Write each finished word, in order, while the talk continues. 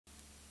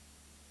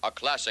A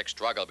classic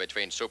struggle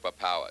between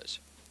superpowers.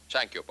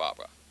 Thank you,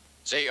 Barbara.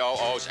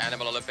 COO's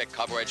Animal Olympic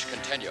coverage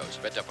continues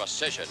with the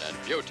precision and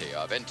beauty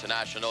of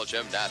international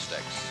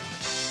gymnastics.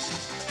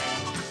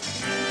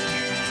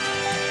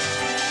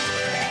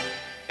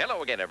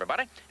 Hello again,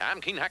 everybody.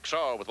 I'm Keen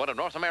Hacksaw with one of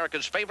North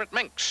America's favorite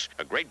minks,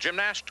 a great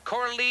gymnast,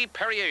 Coralie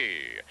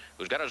Perrier,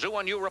 who's got a Zoo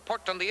on You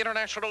report on the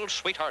international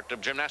sweetheart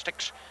of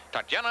gymnastics,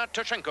 Tatiana.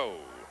 Tatiana,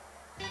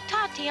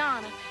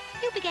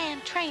 you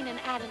began training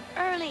at an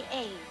early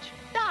age.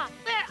 Doc,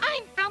 where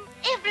I'm from,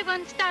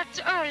 everyone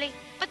starts early,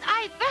 but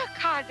I work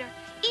harder.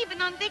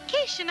 Even on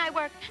vacation I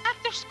work,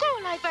 after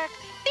school I work,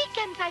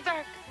 weekends I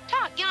work.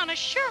 Tatiana,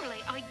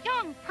 surely a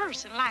young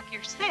person like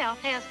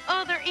yourself has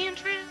other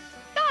interests.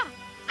 Doc,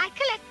 I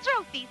collect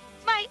trophies,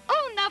 my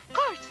own, of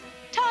course.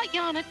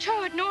 Tatiana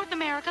toured North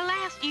America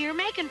last year,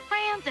 making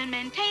friends and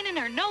maintaining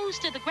her nose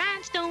to the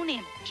grindstone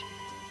image.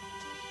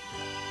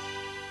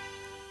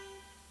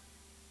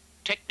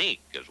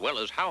 Technique, as well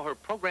as how her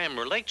program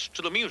relates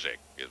to the music,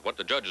 is what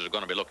the judges are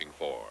going to be looking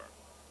for.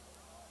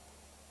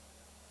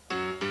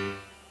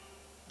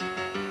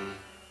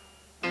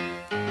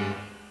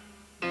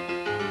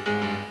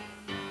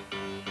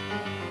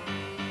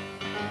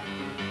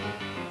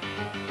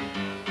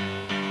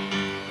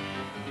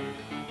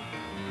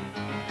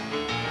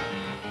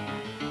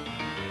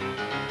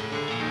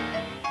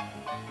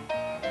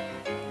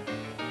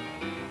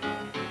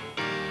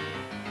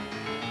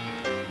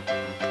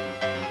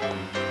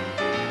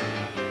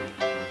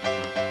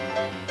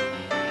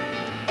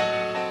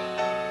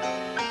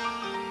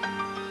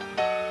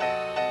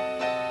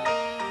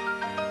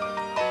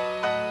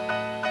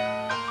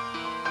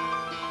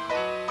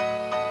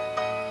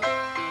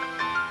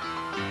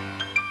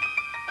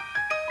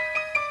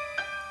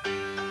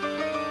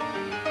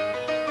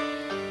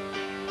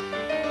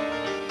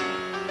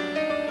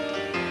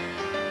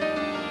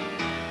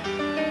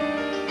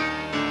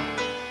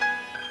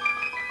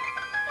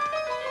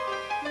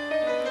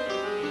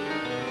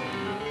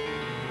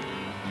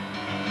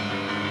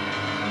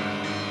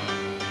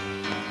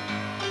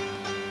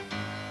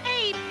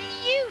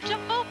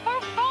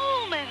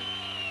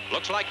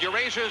 Looks like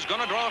Eurasia's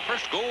gonna draw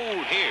first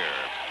gold here.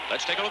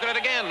 Let's take a look at it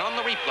again on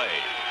the replay.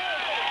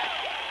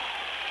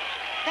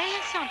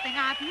 There's something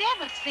I've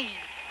never seen.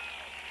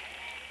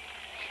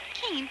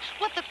 Keen,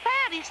 what the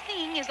crowd is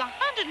seeing is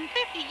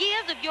 150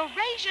 years of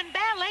Eurasian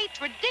ballet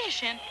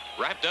tradition.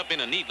 Wrapped up in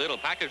a neat little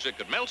package that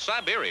could melt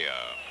Siberia.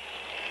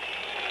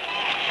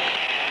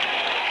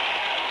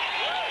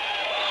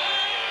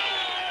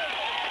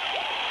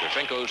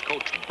 Tushenko's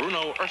coach,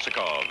 Bruno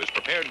Ursakov, is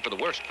prepared for the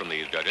worst from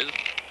these judges.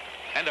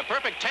 And a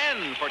perfect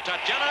 10 for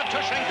Tatiana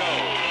Tushenko.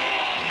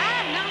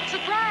 I'm not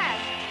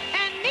surprised.